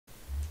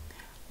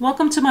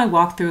Welcome to my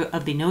walkthrough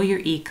of the Know Your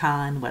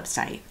Econ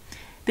website.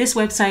 This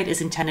website is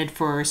intended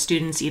for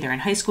students either in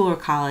high school or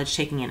college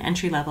taking an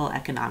entry-level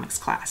economics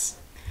class.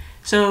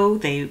 So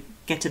they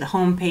get to the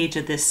home page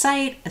of this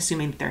site,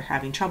 assuming that they're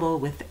having trouble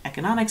with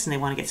economics and they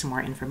want to get some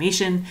more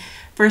information.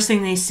 First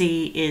thing they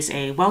see is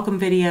a welcome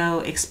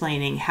video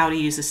explaining how to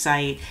use the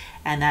site,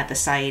 and that the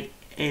site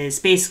is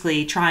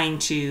basically trying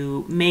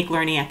to make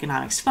learning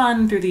economics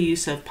fun through the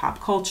use of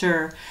pop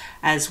culture,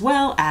 as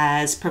well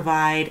as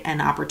provide an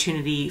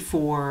opportunity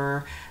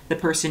for the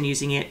person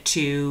using it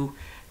to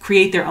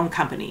create their own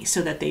company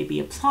so that they'd be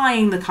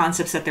applying the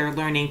concepts that they're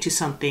learning to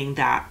something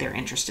that they're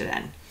interested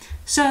in.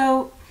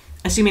 So,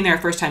 assuming they're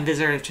a first-time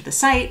visitor to the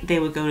site, they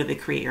would go to the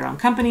Create Your Own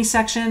Company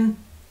section,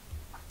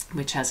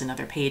 which has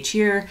another page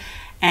here,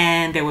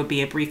 and there would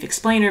be a brief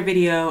explainer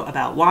video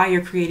about why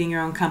you're creating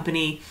your own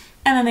company,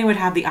 and then they would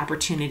have the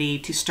opportunity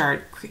to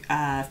start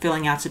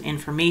filling out some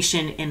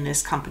information in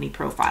this company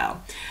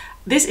profile.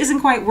 This isn't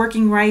quite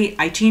working right.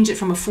 I changed it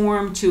from a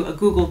form to a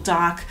Google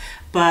Doc,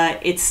 but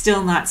it's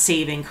still not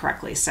saving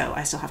correctly, so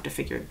I still have to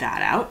figure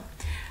that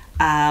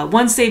out.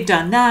 Once they've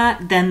done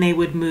that, then they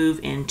would move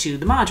into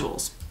the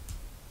modules.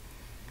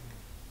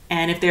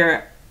 And if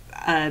they're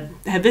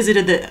have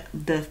visited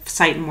the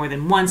site more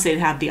than once, they'd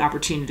have the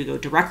opportunity to go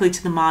directly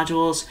to the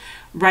modules.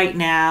 Right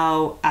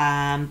now,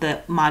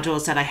 the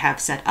modules that I have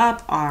set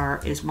up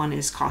one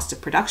is cost of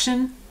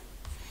production.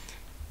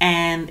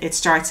 And it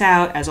starts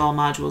out, as all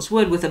modules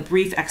would, with a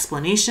brief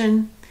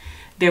explanation.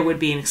 There would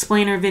be an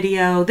explainer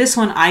video. This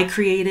one I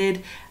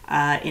created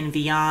in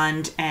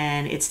Beyond,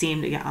 and it's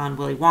themed on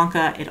Willy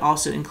Wonka. It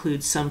also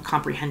includes some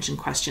comprehension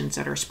questions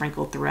that are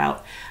sprinkled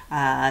throughout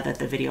that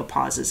the video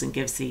pauses and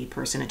gives the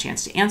person a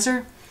chance to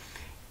answer.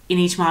 In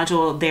each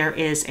module, there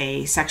is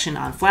a section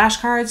on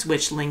flashcards,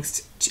 which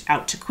links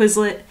out to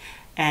Quizlet,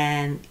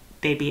 and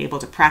they'd be able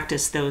to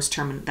practice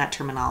that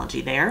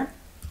terminology there.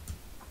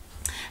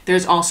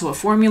 There's also a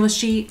formula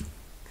sheet,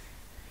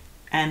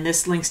 and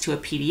this links to a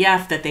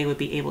PDF that they would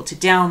be able to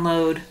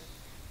download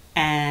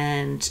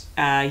and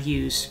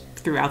use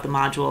throughout the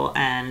module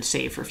and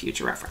save for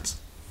future reference.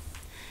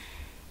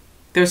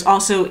 There's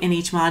also in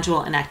each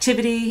module an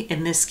activity.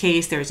 In this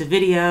case, there's a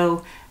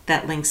video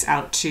that links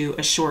out to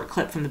a short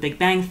clip from The Big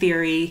Bang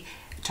Theory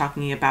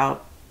talking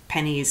about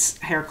Penny's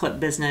hair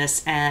clip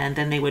business, and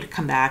then they would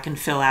come back and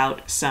fill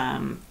out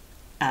some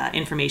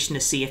information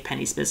to see if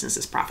Penny's business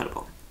is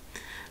profitable.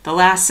 The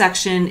last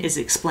section is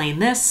Explain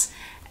This,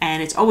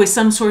 and it's always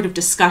some sort of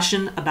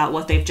discussion about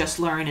what they've just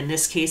learned. In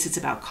this case, it's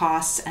about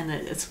costs, and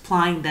it's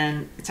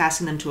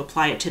asking them to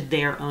apply it to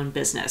their own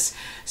business.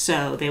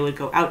 So they would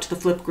go out to the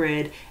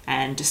Flipgrid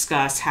and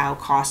discuss how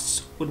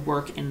costs would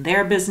work in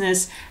their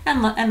business,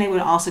 and they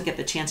would also get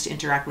the chance to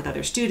interact with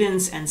other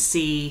students and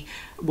see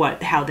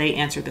how they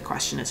answered the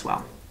question as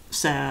well.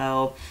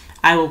 So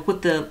I will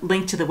put the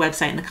link to the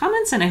website in the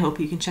comments, and I hope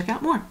you can check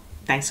out more.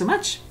 Thanks so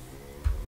much.